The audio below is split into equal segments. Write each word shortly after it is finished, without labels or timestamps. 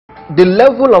The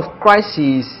level of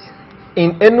crisis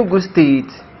in Enugu State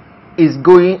is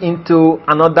going into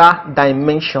another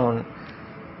dimension.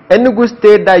 Enugu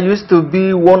State, that used to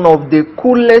be one of the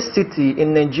coolest cities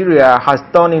in Nigeria, has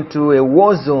turned into a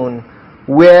war zone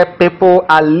where people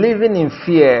are living in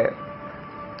fear.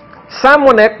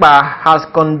 Simon Ekpa has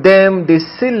condemned the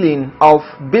sealing of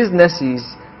businesses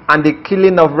and the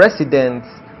killing of residents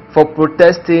for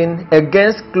protesting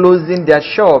against closing their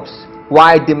shops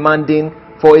while demanding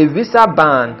for a visa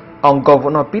ban on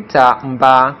Governor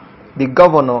Mbah, the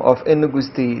governor of Enugu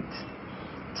State.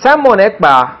 Simon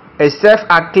Ekpa, a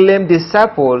self-acclaimed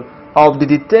disciple of the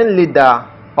detained leader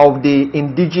of the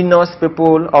indigenous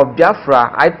people of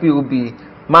Biafra, IPOB,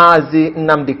 Mazi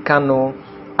Nnamdi Kanu,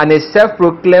 and a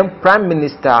self-proclaimed Prime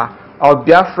Minister of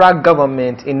Biafra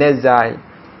government in exile,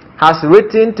 has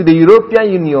written to the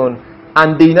European Union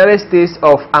and the United States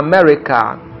of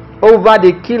America over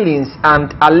the killings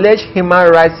and alleged human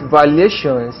rights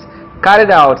violations carried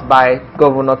out by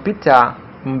Governor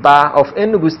Mbah of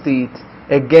Enugu State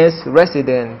against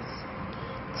residents.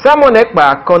 Simon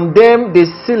Ekpa condemned the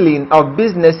sealing of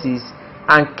businesses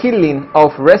and killing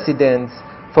of residents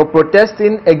for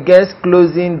protesting against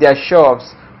closing their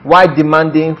shops while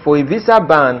demanding for a visa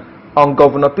ban on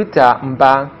Governor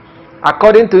Mbah.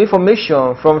 According to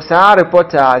information from Sahara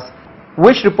reporters,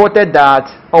 which reported that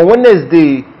on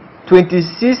Wednesday,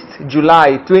 26th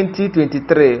July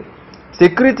 2023,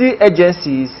 security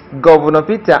agencies Governor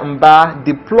Mbah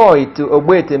deployed to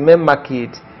Ogbete main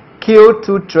market killed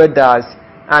 2 traders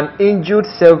and injured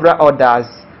several others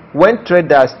when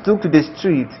traders took to the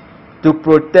street to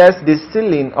protest the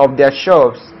sealing of their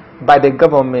shops by the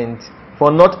government for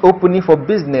not opening for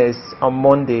business on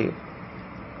Monday.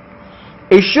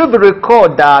 It should be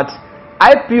recalled that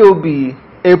IPOB,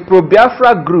 a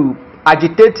pro-Biafra group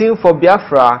agitating for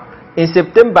Biafra, in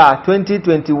September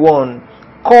 2021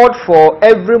 called for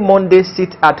every Monday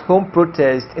sit-at-home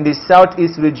protest in the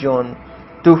southeast region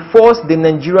to force the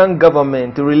Nigerian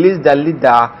government to release their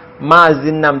leader, Mazi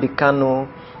Nnamdi Kanu,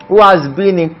 who has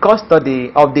been in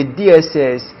custody of the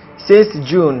DSS since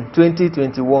June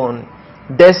 2021,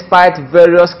 despite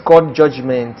various court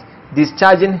judgments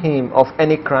discharging him of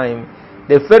any crime.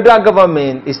 The federal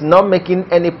government is not making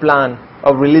any plan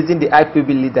of releasing the IPOB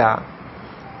leader.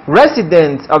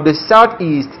 Residents of the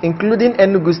southeast, including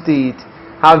Enugu State,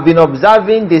 have been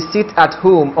observing the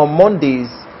sit-at-home on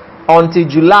Mondays until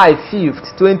July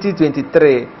 5th,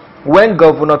 2023, when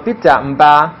Governor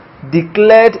Mbah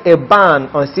declared a ban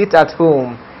on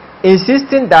sit-at-home,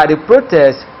 insisting that the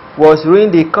protest was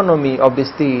ruining the economy of the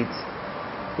state.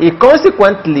 He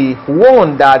consequently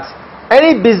warned that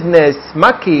any business,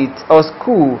 market, or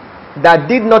school that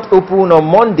did not open on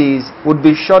Mondays would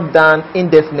be shut down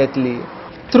indefinitely.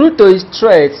 True to his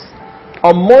threats,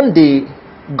 on Monday,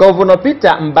 Governor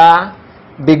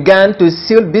Mbah began to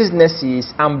seal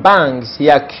businesses and banks he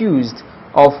accused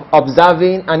of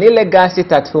observing an illegal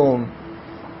sit-at-home.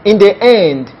 In the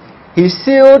end, he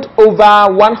sealed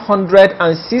over 106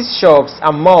 shops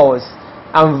and malls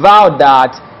and vowed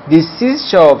that the seized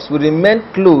shops would remain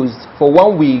closed for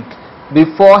 1 week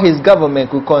before his government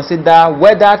could consider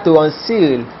whether to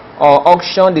unseal or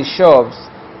auction the shops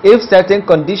if certain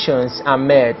conditions are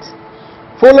met.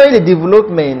 Following the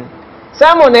development,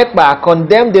 Simon Ekpa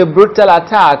condemned the brutal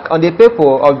attack on the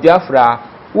people of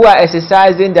Biafra who are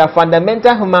exercising their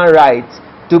fundamental human rights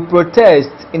to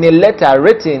protest in a letter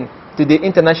written to the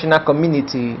international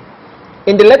community.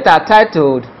 In the letter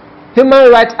titled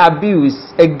Human Rights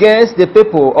Abuse Against the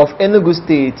People of Enugu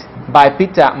State by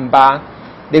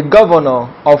Mbah, the governor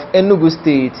of Enugu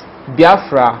State,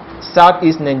 Biafra,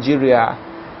 Southeast Nigeria,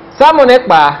 Simon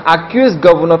Ekpa accused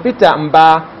Governor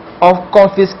Mbah of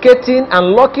confiscating and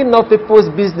locking up people's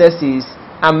businesses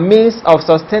and means of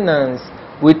sustenance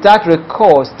without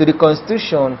recourse to the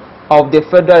Constitution of the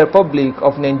Federal Republic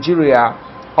of Nigeria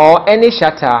or any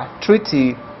charter,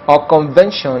 treaty, or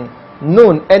convention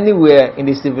known anywhere in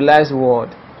the civilized world.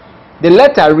 The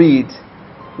letter reads,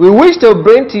 "We wish to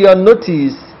bring to your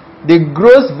notice the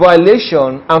gross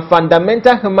violation and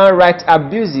fundamental human rights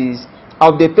abuses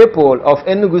of the people of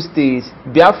Enugu State,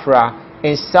 Biafra,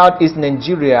 in Southeast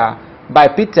Nigeria by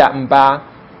Mbah,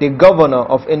 the governor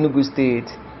of Enugu State.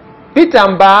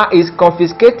 Mbah is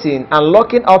confiscating and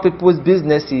locking up people's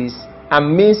businesses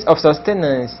and means of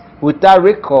sustenance without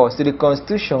recourse to the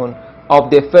Constitution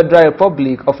of the Federal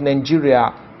Republic of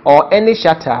Nigeria or any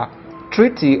charter,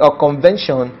 treaty, or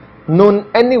convention known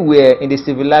anywhere in the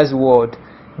civilized world,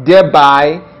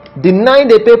 thereby denying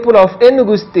the people of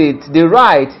Enugu State the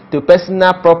right to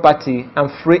personal property and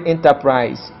free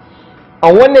enterprise."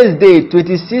 On Wednesday,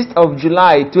 26th of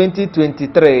July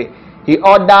 2023, He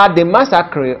ordered the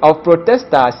massacre of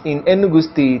protesters in Enugu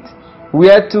State,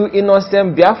 where 2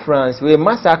 innocent Biafrans were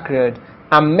massacred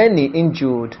and many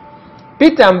injured.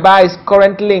 Peter Mbah is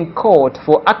currently in court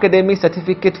for academic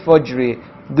certificate forgery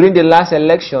during the last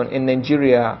election in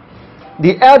Nigeria.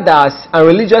 The elders and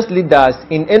religious leaders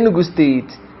in Enugu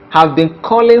State have been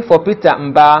calling for Peter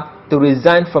Mbah to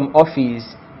resign from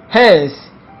office. Hence,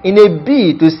 in a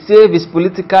bid to save his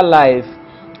political life,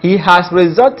 he has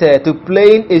resorted to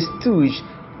playing a stooge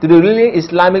to the ruling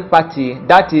Islamic Party,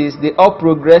 that is the All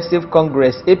Progressive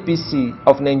Congress (APC)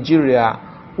 of Nigeria,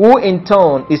 who in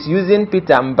turn is using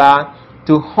Peter Mbah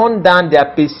to hunt down their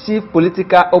perceived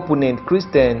political opponent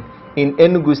Christian in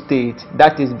Enugu State,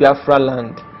 that is Biafra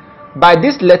land. By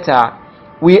this letter,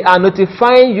 we are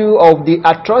notifying you of the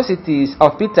atrocities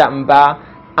of Peter Mbah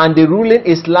and the ruling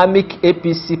Islamic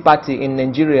APC party in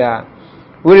Nigeria.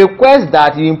 We request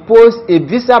that you impose a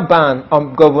visa ban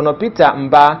on Governor Peter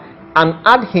Mbah and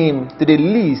add him to the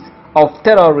list of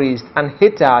terrorists and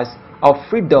haters of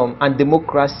freedom and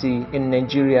democracy in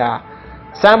Nigeria.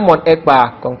 Simon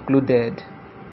Ekpa concluded.